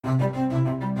Welcome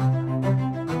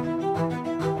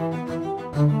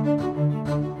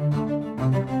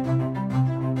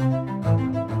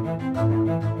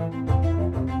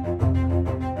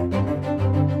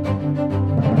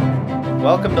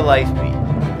to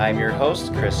LifeBeat. I'm your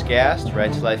host, Chris Gast,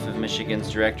 Right to Life of Michigan's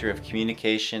Director of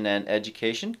Communication and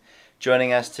Education.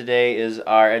 Joining us today is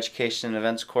our Education and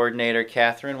Events Coordinator,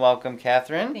 Catherine. Welcome,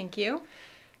 Catherine. Thank you.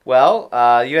 Well,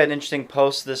 you had an interesting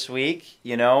post this week.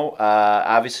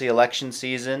 Obviously election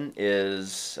season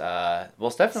is,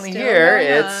 it's definitely Still here.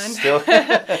 going It's on. still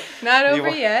Not over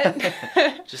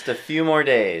yet. just a few more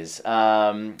days.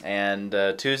 And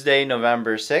Tuesday,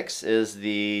 November 6th is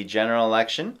the general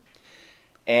election.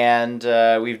 And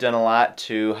we've done a lot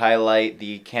to highlight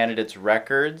the candidates'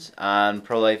 records on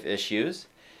pro-life issues.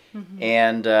 Mm-hmm.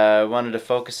 And wanted to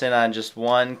focus in on just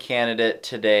one candidate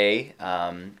today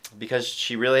because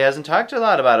she really hasn't talked a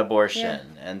lot about abortion.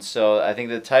 Yeah. And so I think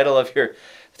the title of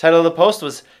the post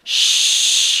was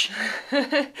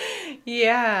Shhhhhh.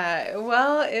 Yeah,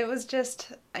 well, it was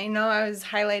just, I was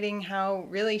highlighting how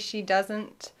really she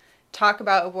doesn't talk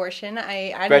about abortion.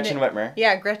 Gretchen Whitmer.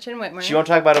 Yeah, Gretchen Whitmer. She won't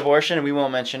talk about abortion and we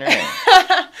won't mention her name.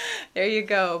 There you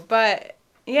go. But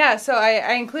yeah, so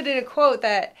I included a quote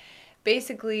that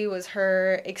basically was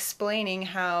her explaining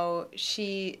how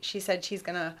she said she's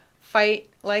going to fight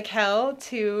like hell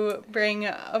to bring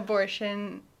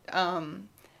abortion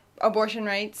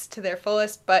rights to their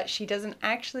fullest, but she doesn't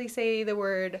actually say the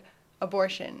word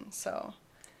abortion. So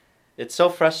it's so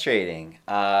frustrating.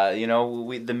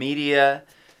 The media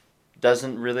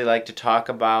doesn't really like to talk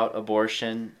about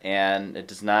abortion, and it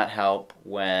does not help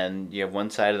when you have one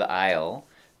side of the aisle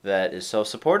that is so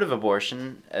supportive of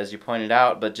abortion, as you pointed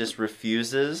out, but just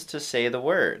refuses to say the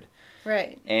word.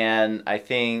 Right. And I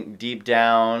think deep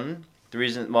down, the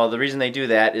reason they do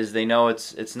that is they know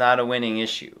it's not a winning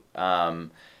issue.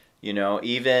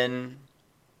 Even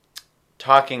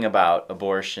talking about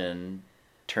abortion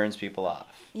turns people off.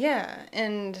 Yeah,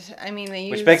 and they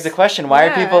use... Which begs the question, why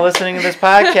are people listening to this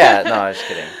podcast? No, I'm just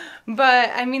kidding.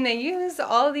 But, they use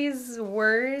all these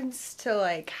words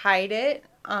to, hide it,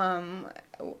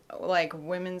 like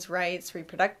women's rights,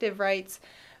 reproductive rights.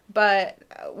 But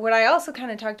what I also kind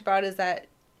of talked about is that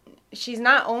she's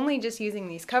not only just using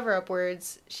these cover-up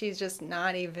words, she's just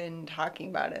not even talking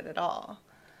about it at all.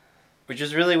 Which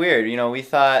is really weird. We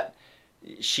thought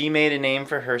she made a name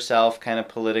for herself kind of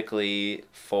politically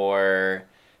for...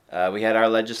 we had our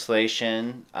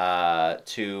legislation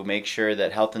to make sure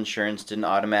that health insurance didn't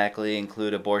automatically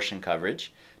include abortion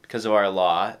coverage because of our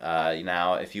law.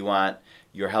 Now, if you want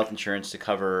your health insurance to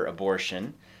cover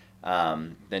abortion,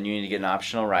 then you need to get an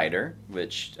optional rider,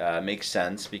 which makes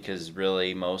sense because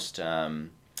really most,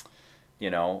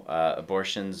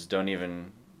 abortions don't even,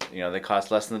 they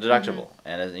cost less than the deductible. Mm-hmm.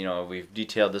 And as we've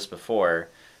detailed this before.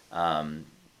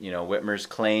 Whitmer's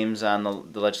claims on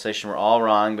the legislation were all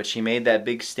wrong, but she made that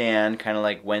big stand, kind of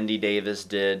like Wendy Davis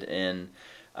did in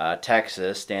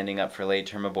Texas, standing up for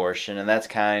late-term abortion, and that's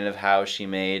kind of how she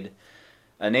made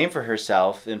a name for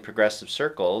herself in progressive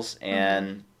circles,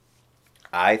 and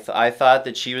mm-hmm. I thought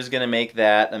that she was going to make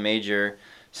that a major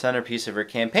centerpiece of her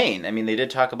campaign. They did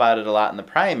talk about it a lot in the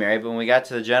primary, but when we got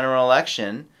to the general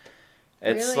election...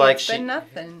 It's been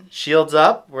nothing. Shields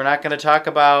up. We're not going to talk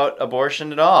about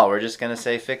abortion at all. We're just going to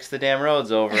say fix the damn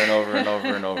roads over and over and over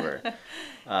and over.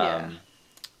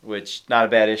 Which, not a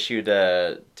bad issue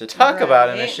to talk about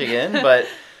in Michigan. But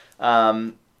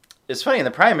it's funny, in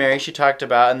the primary she talked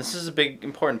about, and this is a big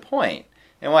important point,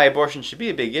 and why abortion should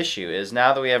be a big issue, is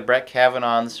now that we have Brett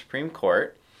Kavanaugh in the Supreme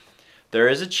Court, there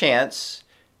is a chance...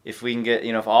 If we can get,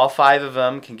 if all five of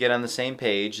them can get on the same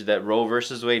page, that Roe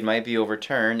versus Wade might be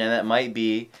overturned, and that might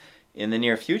be in the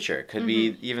near future. It could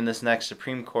be even this next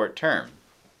Supreme Court term.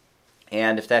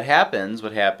 And if that happens,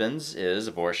 what happens is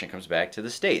abortion comes back to the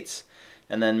states.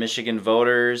 And then Michigan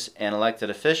voters and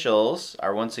elected officials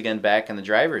are once again back in the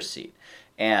driver's seat.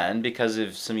 And because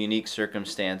of some unique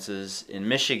circumstances in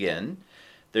Michigan,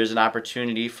 there's an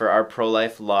opportunity for our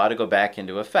pro-life law to go back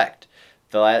into effect.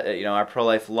 Our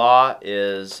pro-life law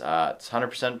is it's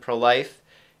 100% pro-life,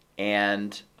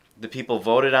 and the people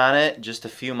voted on it just a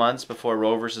few months before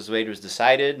Roe versus Wade was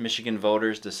decided. Michigan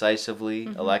voters decisively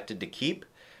elected to keep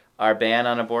our ban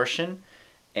on abortion,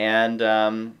 and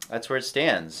that's where it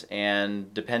stands.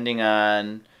 And depending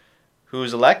on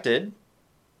who's elected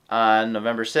on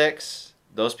November 6th,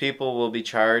 those people will be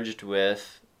charged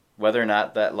with whether or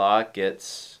not that law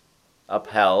gets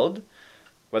upheld,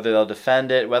 whether they'll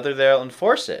defend it, whether they'll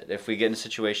enforce it if we get in a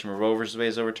situation where Roe versus Wade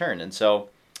is overturned. And so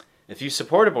if you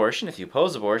support abortion, if you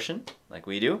oppose abortion, like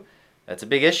we do, that's a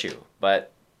big issue.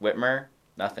 But Whitmer,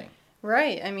 nothing.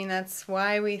 Right. I mean, that's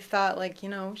why we thought, like,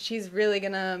 she's really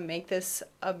going to make this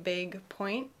a big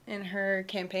point in her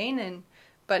campaign.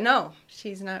 But no,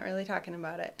 she's not really talking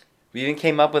about it. We even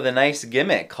came up with a nice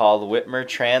gimmick called Whitmer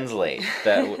Translate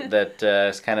that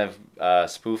is kind of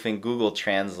spoofing Google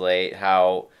Translate,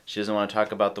 how she doesn't want to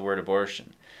talk about the word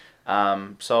abortion.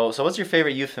 So what's your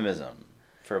favorite euphemism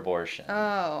for abortion?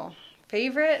 Oh,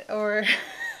 favorite or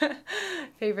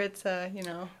favorites?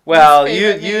 Well,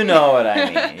 favorite, you know what I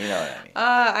mean. You know what I mean.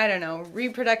 I don't know.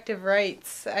 Reproductive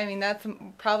rights. I mean, that's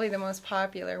probably the most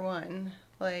popular one.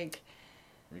 Like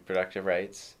reproductive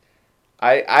rights.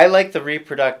 I like the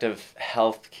reproductive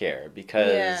health care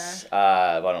because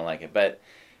well, I don't like it, but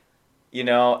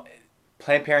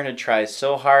Planned Parenthood tries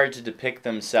so hard to depict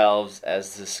themselves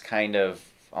as this kind of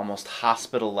almost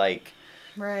hospital-like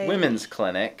women's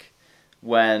clinic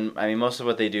when, I mean, most of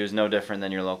what they do is no different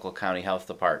than your local county health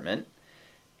department.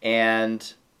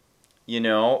 And,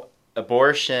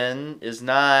 abortion is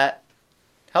not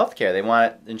health care. They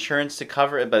want insurance to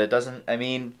cover it, but it doesn't, I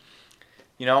mean,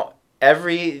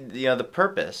 the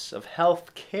purpose of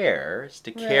health care is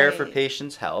to care for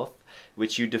patients' health,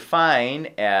 which you define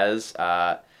as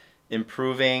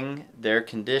improving their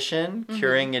condition,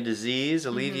 curing a disease,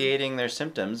 alleviating their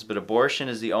symptoms. But abortion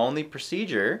is the only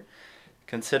procedure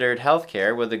considered health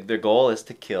care where their goal is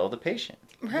to kill the patient,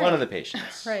 one of the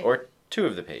patients, or two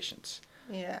of the patients.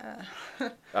 Yeah.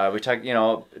 We talk,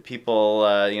 people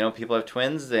have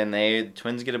twins, and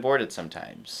twins get aborted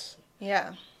sometimes.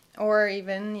 Yeah. Or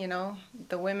even,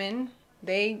 the women,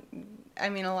 a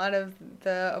lot of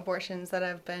the abortions that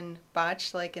have been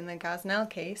botched, like in the Gosnell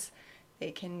case,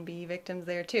 they can be victims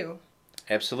there too.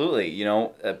 Absolutely.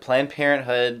 Planned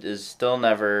Parenthood has still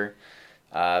never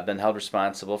been held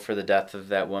responsible for the death of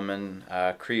that woman,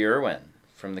 Cree Irwin,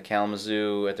 from the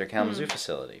at their Kalamazoo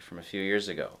facility from a few years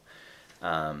ago.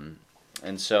 And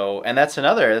that's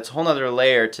a whole other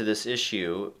layer to this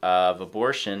issue of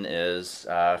abortion is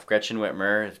if Gretchen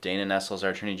Whitmer, if Dana Nessel, our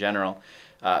Attorney General,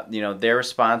 they're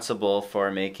responsible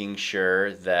for making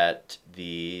sure that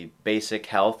the basic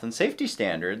health and safety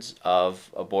standards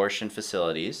of abortion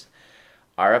facilities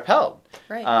are upheld.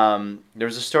 Right. There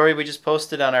was a story we just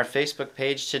posted on our Facebook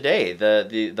page today.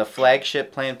 The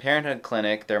flagship Planned Parenthood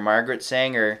clinic, their Margaret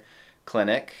Sanger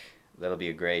clinic. That'll be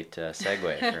a great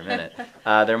segue for a minute.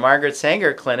 Their Margaret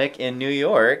Sanger clinic in New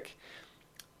York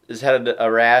has had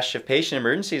a rash of patient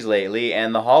emergencies lately,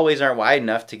 and the hallways aren't wide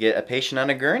enough to get a patient on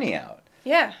a gurney out.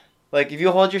 Yeah. Like, if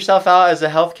you hold yourself out as a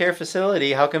healthcare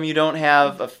facility, how come you don't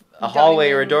have a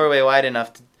hallway or a doorway wide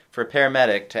enough for a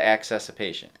paramedic to access a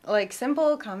patient? Like,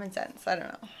 simple common sense. I don't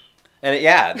know.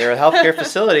 And they're a healthcare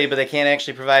facility, but they can't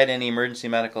actually provide any emergency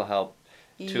medical help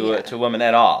to a woman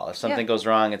at all. If something goes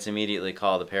wrong, it's immediately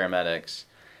call the paramedics.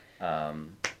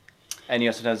 And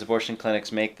sometimes abortion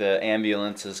clinics make the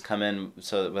ambulances come in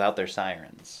without their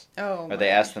sirens. Oh. Or they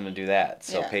ask them to do that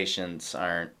so patients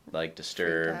aren't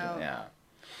disturbed.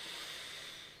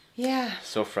 Yeah.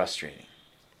 So frustrating.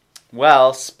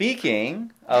 Well,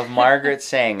 speaking of Margaret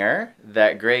Sanger,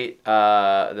 that great,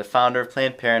 the founder of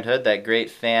Planned Parenthood, that great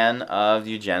fan of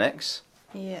eugenics.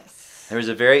 Yes. There was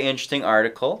a very interesting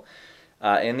article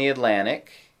in The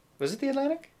Atlantic. Was it The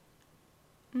Atlantic?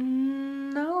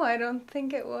 No, I don't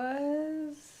think it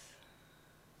was.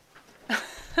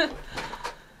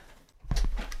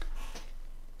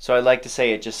 So I'd like to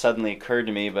say it just suddenly occurred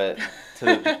to me, but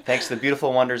thanks to the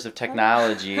beautiful wonders of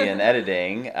technology and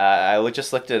editing, I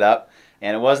just looked it up,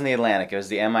 and it wasn't The Atlantic. It was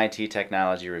the MIT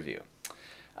Technology Review.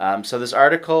 So this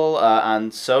article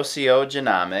on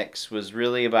sociogenomics was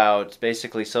really about,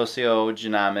 basically,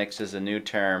 sociogenomics is a new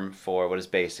term for what is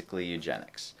basically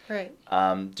eugenics. Right.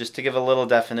 Just to give a little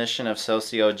definition of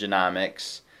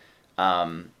sociogenomics,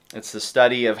 it's the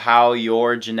study of how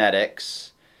your genetics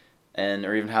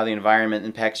or even how the environment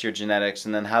impacts your genetics,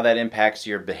 and then how that impacts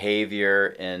your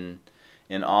behavior in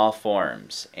all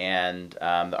forms. And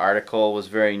the article was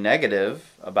very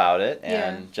negative about it,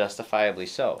 and justifiably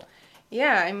so.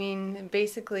 Yeah, I mean,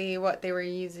 basically what they were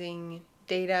using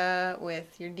data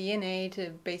with your DNA to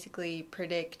basically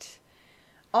predict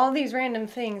all these random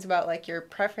things about your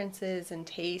preferences and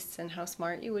tastes and how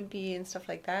smart you would be and stuff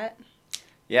like that.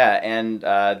 Yeah, and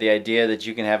the idea that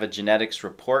you can have a genetics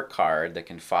report card that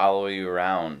can follow you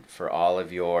around for all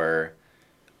of your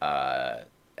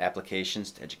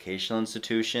applications to educational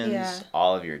institutions,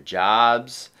 all of your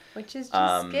jobs. Which is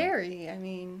just scary, I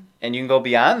mean. And you can go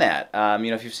beyond that.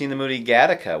 If you've seen the movie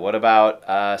Gattaca, what about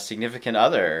a significant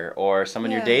other or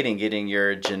someone you're dating getting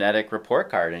your genetic report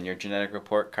card, and your genetic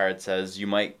report card says you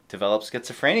might develop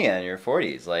schizophrenia in your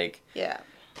 40s?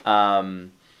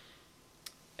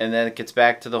 and then it gets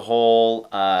back to the whole,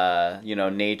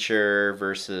 nature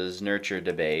versus nurture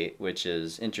debate, which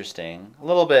is interesting. A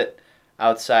little bit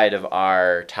outside of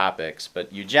our topics,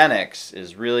 but eugenics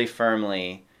is really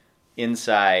firmly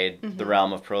inside the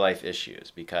realm of pro-life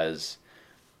issues because,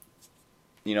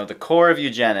 the core of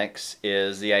eugenics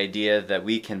is the idea that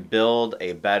we can build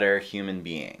a better human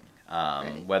being,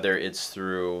 right. Whether it's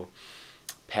through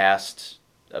past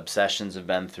obsessions have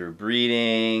been through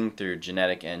breeding, through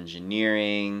genetic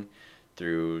engineering,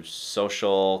 through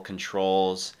social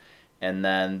controls, and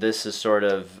then this is sort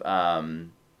of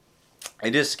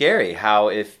it is scary how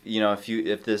if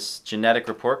this genetic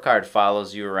report card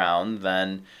follows you around,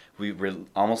 then we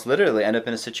almost literally end up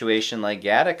in a situation like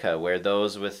Gattaca, where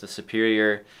those with the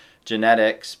superior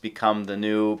genetics become the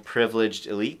new privileged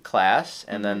elite class,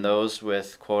 and then those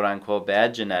with quote-unquote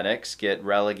bad genetics get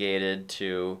relegated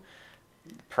to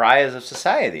pariahs of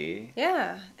society.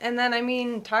 Yeah, and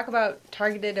then, talk about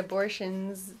targeted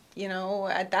abortions,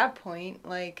 at that point,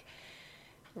 like,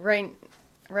 right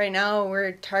now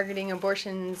we're targeting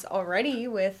abortions already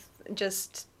with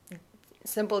just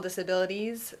simple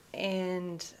disabilities,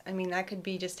 and that could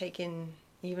be just taken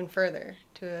even further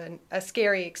to a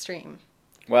scary extreme.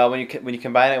 Well, when you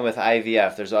combine it with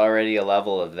IVF, there's already a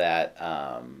level of that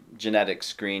genetic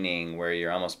screening where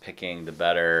you're almost picking the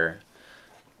better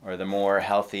or the more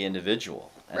healthy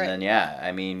individual, and right.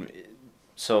 Then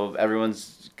so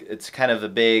it's kind of a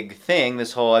big thing.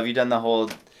 This whole, have you done the whole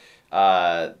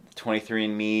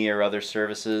 23andMe or other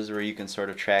services where you can sort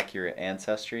of track your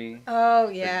ancestry? Oh,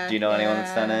 yeah. Do you know anyone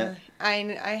that's done it?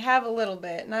 I have a little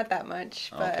bit, not that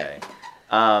much, but... Okay.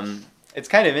 It's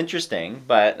kind of interesting,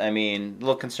 but, a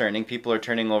little concerning. People are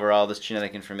turning over all this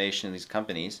genetic information in these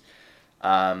companies.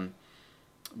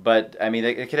 But,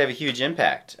 it could have a huge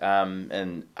impact.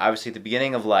 And obviously the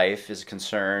beginning of life is a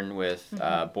concern with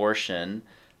abortion,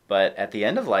 but at the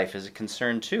end of life is a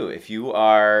concern too. If you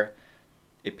are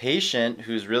a patient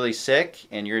who's really sick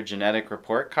and your genetic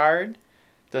report card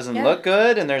doesn't look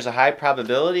good, and there's a high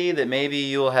probability that maybe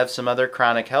you'll have some other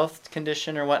chronic health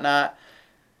condition or whatnot,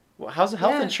 well, how's the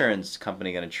health insurance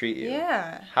company going to treat you?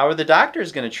 Yeah. How are the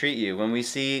doctors going to treat you when we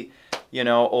see,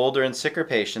 older and sicker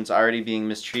patients already being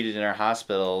mistreated in our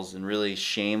hospitals in really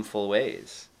shameful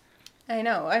ways? I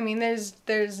know.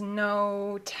 There's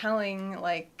no telling,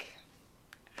 like,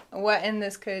 what end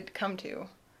this could come to.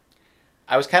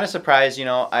 I was kind of surprised,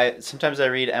 sometimes I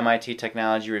read MIT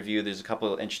Technology Review. There's a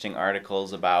couple of interesting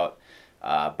articles about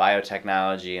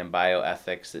biotechnology and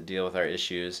bioethics that deal with our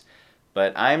issues.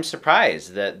 But I'm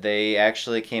surprised that they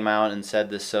actually came out and said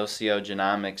the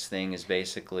sociogenomics thing is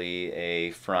basically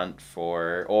a front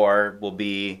for, or will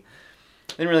be,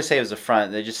 they didn't really say it was a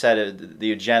front. They just said the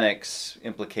eugenics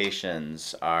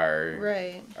implications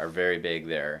are very big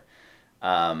there.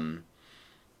 And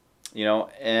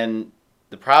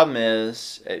the problem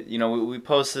is, we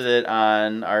posted it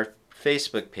on our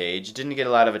Facebook page. It didn't get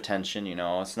a lot of attention,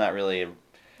 it's not really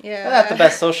not the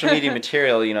best social media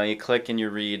material. You click and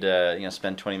you read,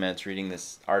 spend 20 minutes reading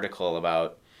this article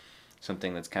about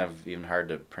something that's kind of even hard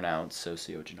to pronounce,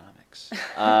 sociogenomics.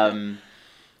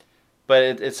 But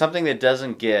it's something that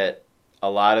doesn't get a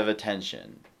lot of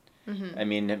attention.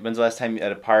 When's the last time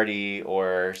at a party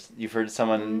or you've heard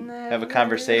someone have a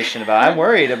conversation about, I'm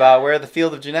worried about where the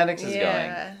field of genetics is going?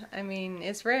 Yeah,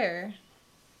 it's rare.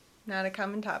 Not a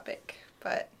common topic,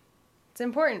 but it's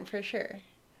important for sure.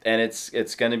 And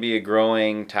it's going to be a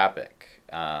growing topic.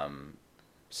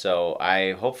 So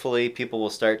hopefully people will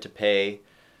start to pay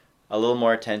a little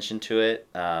more attention to it.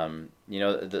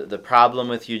 The problem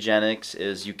with eugenics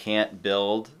is you can't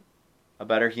build a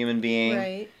better human being.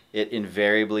 Right. It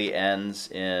invariably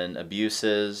ends in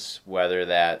abuses, whether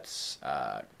that's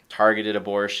targeted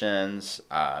abortions,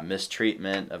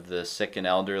 mistreatment of the sick and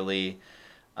elderly.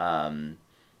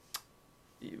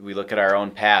 We look at our own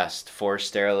past,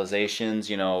 forced sterilizations.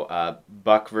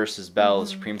 Buck versus Bell, the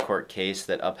Supreme Court case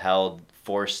that upheld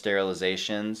forced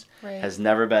sterilizations, has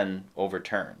never been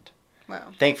overturned. Wow.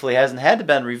 Thankfully, hasn't had to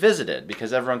been revisited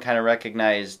because everyone kind of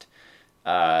recognized,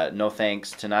 no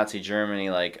thanks to Nazi Germany,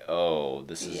 like, oh,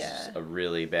 this is a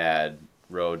really bad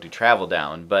road to travel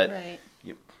down. But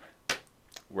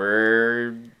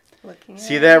we're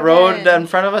see that road in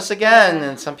front of us again,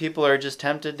 and some people are just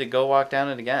tempted to go walk down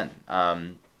it again.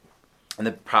 And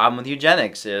the problem with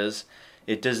eugenics is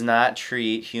it does not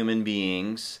treat human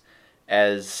beings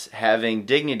as having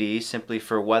dignity simply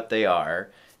for what they are.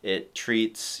 It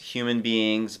treats human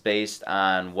beings based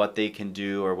on what they can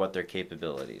do or what their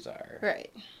capabilities are.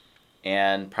 Right.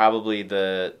 And probably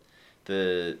the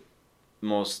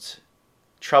most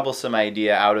troublesome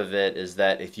idea out of it is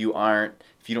that if you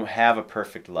don't have a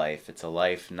perfect life, it's a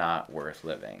life not worth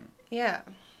living. Yeah.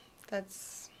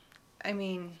 It's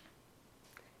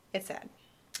sad.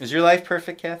 Is your life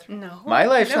perfect, Catherine? No. My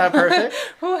life's not perfect.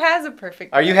 Who has a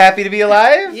perfect life? Are you happy to be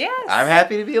alive? Yes. I'm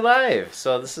happy to be alive.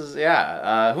 So this is,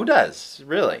 who does,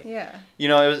 really? Yeah.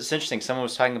 It's interesting. Someone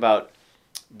was talking about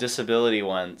disability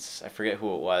once. I forget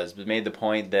who it was, but made the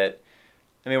point that,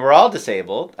 we're all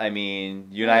disabled.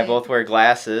 You and I both wear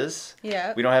glasses.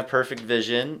 Yeah. We don't have perfect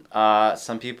vision.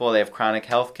 Some people, they have chronic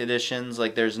health conditions.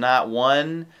 Like, there's not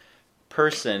one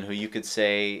person who you could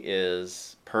say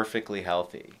is perfectly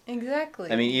healthy. Exactly.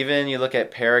 Even you look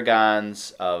at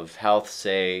paragons of health,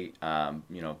 say,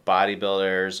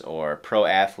 bodybuilders or pro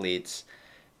athletes,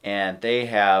 and they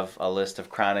have a list of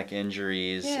chronic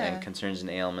injuries and concerns and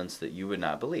ailments that you would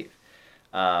not believe.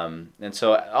 And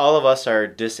so all of us are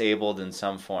disabled in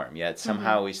some form, yet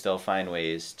somehow we still find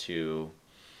ways to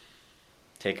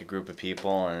take a group of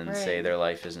people and say their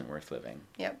life isn't worth living.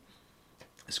 Yep.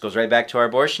 This goes right back to our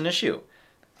abortion issue.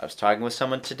 I was talking with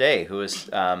someone today who was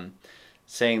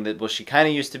saying that, she kind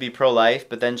of used to be pro-life,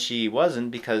 but then she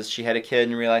wasn't because she had a kid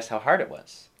and realized how hard it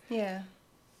was. Yeah.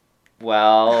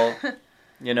 Well,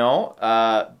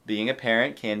 being a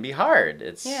parent can be hard.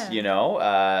 It's,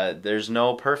 there's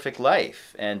no perfect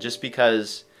life. And just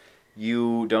because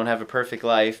you don't have a perfect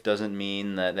life doesn't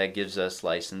mean that gives us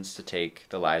license to take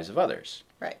the lives of others.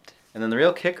 Right. And then the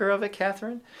real kicker of it,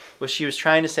 Catherine, was she was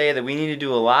trying to say that we need to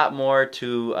do a lot more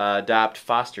to adopt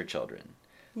foster children.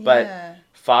 Yeah. But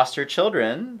foster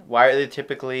children, why are they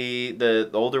typically the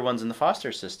older ones in the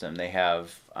foster system? They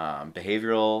have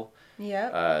behavioral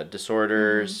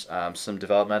disorders, some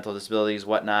developmental disabilities,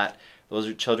 whatnot.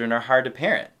 Those children are hard to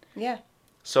parent. Yeah.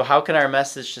 So how can our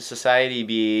message to society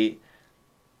be,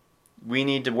 we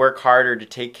need to work harder to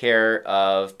take care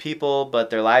of people, but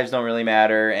their lives don't really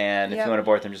matter, and if you want to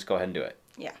abort them, just go ahead and do it.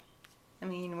 Yeah.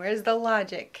 Where's the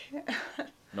logic?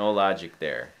 No logic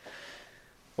there.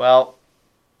 Well,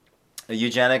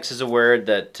 eugenics is a word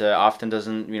that often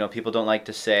doesn't, people don't like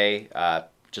to say,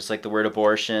 just like the word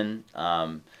abortion.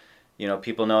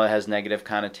 People know it has negative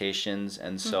connotations,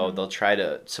 and so they'll try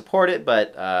to support it,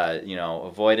 but,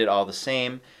 avoid it all the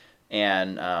same.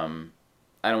 And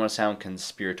I don't want to sound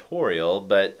conspiratorial,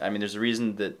 but there's a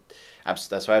reason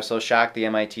that's why I'm so shocked the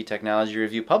MIT Technology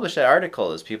Review published that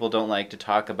article, is people don't like to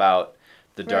talk about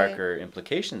the darker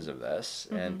implications of this,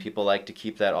 and people like to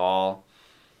keep that all,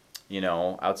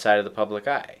 outside of the public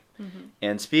eye.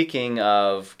 And speaking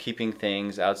of keeping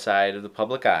things outside of the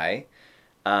public eye,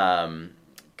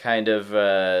 kind of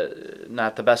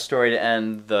not the best story to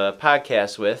end the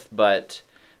podcast with, but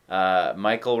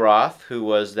Michael Roth, who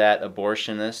was that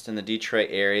abortionist in the Detroit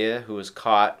area who was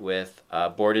caught with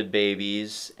aborted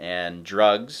babies and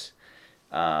drugs,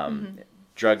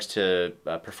 drugs to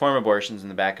perform abortions in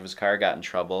the back of his car, got in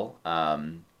trouble.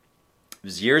 It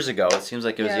was years ago. It seems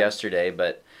like it was yesterday,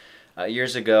 but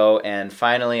years ago. And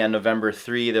finally, on November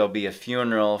 3, there'll be a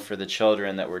funeral for the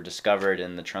children that were discovered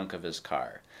in the trunk of his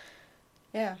car.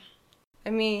 Yeah.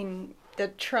 The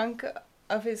trunk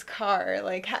of his car,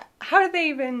 how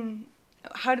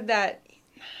did that,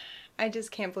 I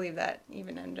just can't believe that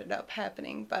even ended up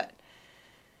happening, but.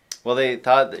 Well, they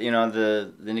thought that,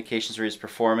 the indications were he's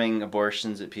performing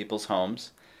abortions at people's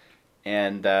homes,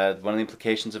 and one of the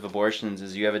implications of abortions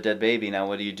is you have a dead baby. Now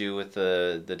what do you do with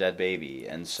the dead baby?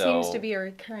 And so. Seems to be a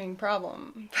recurring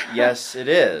problem. Yes, it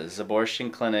is.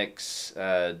 Abortion clinics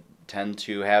tend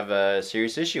to have a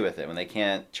serious issue with it. When they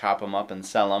can't chop them up and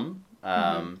sell them,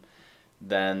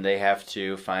 then they have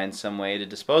to find some way to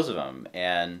dispose of them.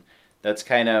 And that's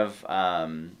kind of,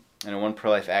 one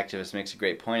pro-life activist makes a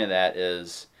great point of that,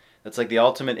 is that's like the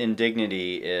ultimate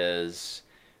indignity is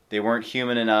they weren't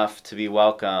human enough to be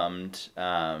welcomed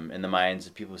in the minds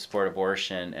of people who support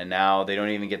abortion, and now they don't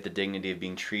even get the dignity of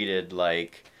being treated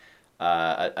like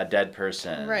a dead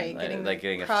person. Right.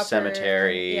 Getting a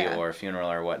cemetery or a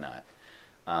funeral or whatnot.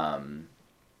 And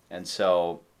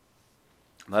so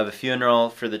we'll have a funeral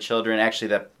for the children. Actually,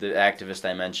 the activist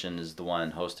I mentioned is the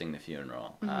one hosting the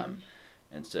funeral. And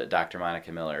it's Dr.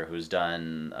 Monica Miller, who's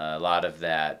done a lot of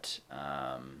that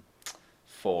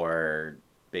for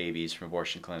babies from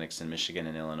abortion clinics in Michigan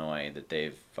and Illinois that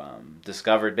they've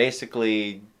discovered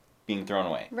basically being thrown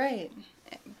away. Right.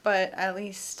 But at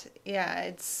least,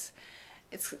 it's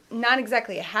not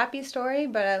exactly a happy story,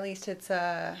 but at least it's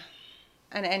an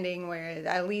ending where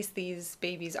at least these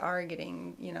babies are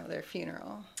getting, their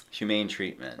funeral. Humane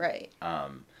treatment. Right.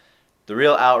 The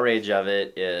real outrage of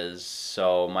it is,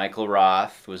 so Michael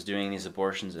Roth was doing these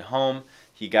abortions at home.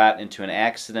 He got into an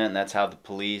accident, and that's how the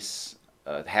police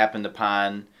happened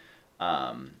upon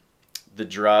the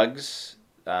drugs,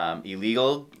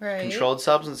 illegal Right. controlled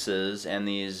substances, and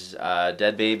these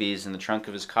dead babies in the trunk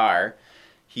of his car.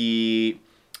 He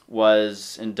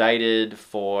was indicted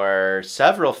for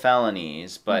several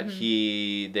felonies, but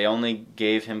they only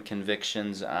gave him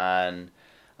convictions on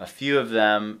a few of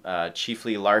them,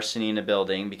 chiefly larceny in a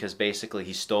building, because basically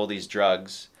he stole these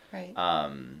drugs, Right.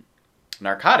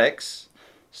 Narcotics,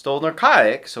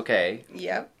 okay,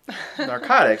 Yep.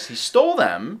 narcotics, he stole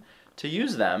them to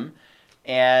use them.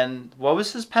 And what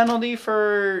was his penalty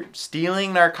for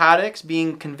stealing narcotics,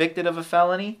 being convicted of a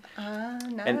felony?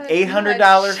 Not An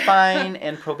 $800 much. fine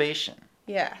and probation.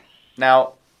 Yeah.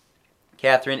 Now,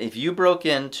 Catherine, if you broke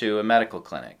into a medical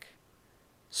clinic,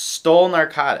 stole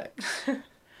narcotics,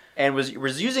 and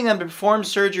was using them to perform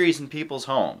surgeries in people's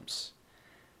homes,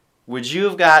 would you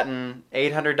have gotten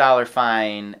 $800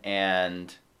 fine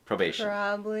and probation?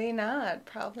 Probably not.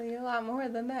 Probably a lot more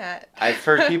than that. I've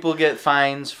heard people get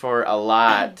fines for a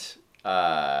lot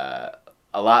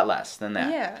less than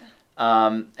that. Yeah.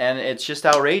 And it's just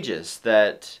outrageous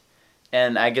that,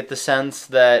 and I get the sense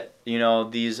that,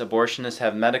 these abortionists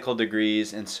have medical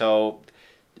degrees, and so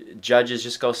judges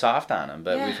just go soft on them.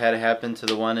 But we've had it happen to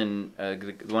the one in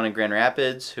Grand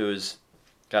Rapids, who's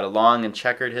got a long and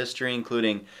checkered history,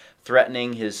 including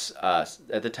threatening his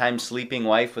at the time sleeping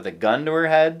wife with a gun to her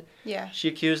head. Yeah. She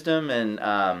accused him,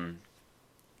 and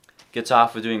gets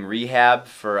off with doing rehab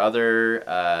for other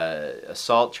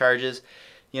assault charges.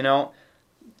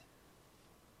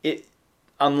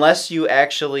 Unless you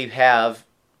actually have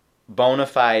bona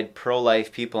fide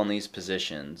pro-life people in these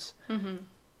positions,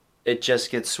 it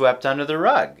just gets swept under the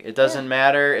rug. It doesn't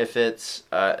matter if it's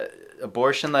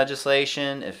abortion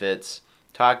legislation, if it's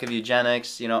talk of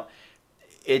eugenics,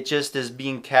 it just is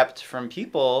being kept from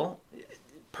people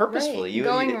purposefully. Right.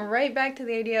 Going right back to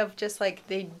the idea of just like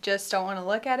they just don't want to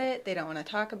look at it, they don't want to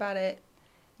talk about it,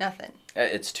 nothing.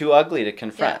 It's too ugly to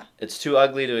confront. Yeah. It's too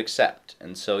ugly to accept.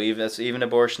 And so even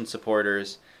abortion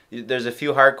supporters, there's a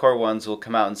few hardcore ones who will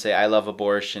come out and say, I love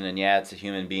abortion, and yeah, it's a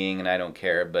human being, and I don't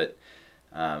care. But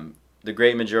the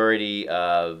great majority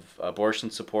of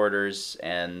abortion supporters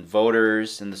and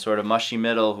voters in the sort of mushy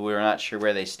middle who are not sure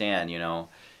where they stand,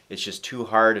 it's just too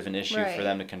hard of an issue for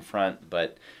them to confront.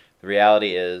 But the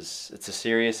reality is it's a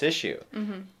serious issue.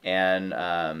 And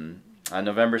on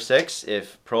November 6th,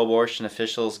 if pro-abortion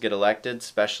officials get elected,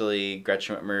 especially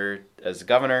Gretchen Whitmer as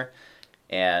governor,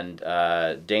 and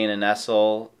Dana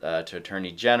Nessel to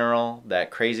Attorney General,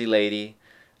 that crazy lady,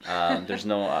 there's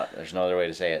no other way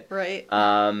to say it. Right.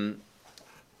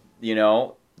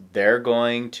 They're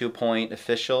going to appoint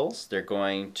officials, they're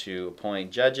going to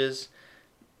appoint judges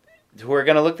who are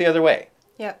going to look the other way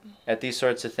at these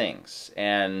sorts of things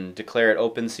and declare it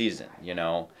open season.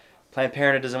 Planned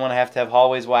Parenthood doesn't want to have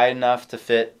hallways wide enough to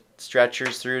fit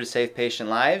stretchers through to save patient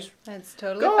lives. That's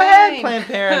totally Go fine. ahead, Planned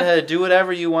Parenthood, do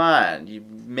whatever you want. You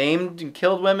maimed and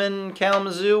killed women in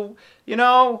Kalamazoo,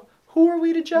 who are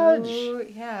we to judge? Ooh,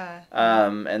 yeah.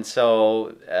 And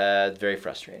so it's very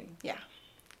frustrating. Yeah.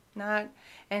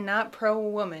 Not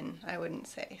pro-woman, I wouldn't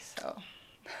say, so.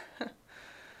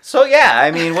 So yeah,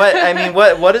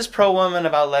 what is pro-woman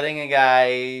about letting a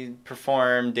guy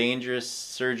perform dangerous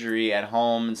surgery at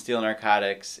home and steal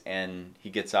narcotics, and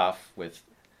he gets off with,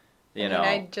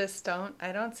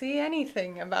 I don't see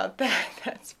anything about that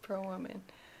that's pro-woman.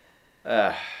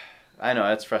 I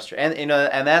know, it's frustrating.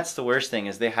 And that's the worst thing,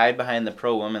 is they hide behind the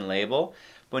pro-woman label.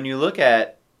 When you look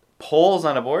at polls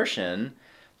on abortion,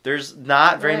 there's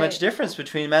not very much difference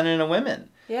between men and women.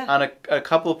 Yeah. On a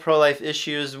couple of pro-life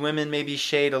issues, women maybe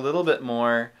shade a little bit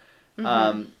more,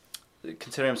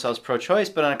 consider themselves pro-choice,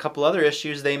 but on a couple other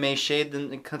issues, they may shade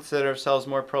and consider themselves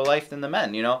more pro-life than the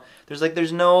men.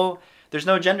 There's no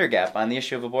gender gap on the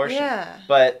issue of abortion. Yeah.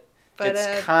 But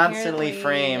it's constantly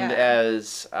framed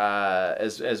as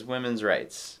women's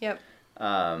rights. Yep.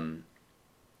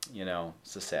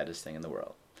 It's the saddest thing in the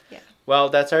world. Yeah. Well,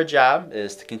 that's our job,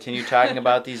 is to continue talking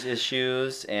about these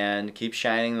issues and keep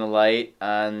shining the light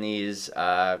on these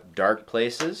dark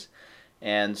places.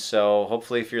 And so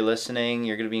hopefully if you're listening,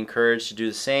 you're going to be encouraged to do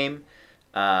the same.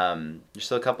 There's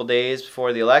still a couple days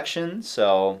before the election,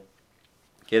 so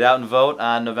get out and vote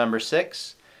on November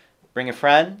 6th. Bring a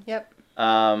friend. Yep.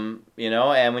 And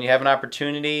when you have an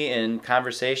opportunity in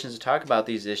conversations to talk about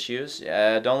these issues,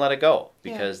 don't let it go,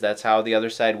 because that's how the other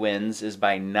side wins, is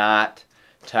by not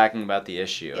talking about the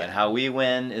issue. And how we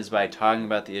win is by talking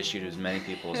about the issue to as many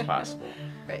people as possible.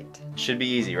 Right. Should be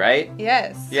easy, right?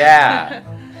 Yes. Yeah.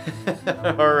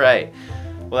 All right.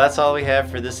 Well, that's all we have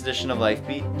for this edition of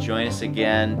LifeBeat. Join us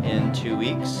again in 2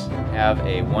 weeks. Have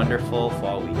a wonderful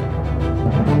fall weekend.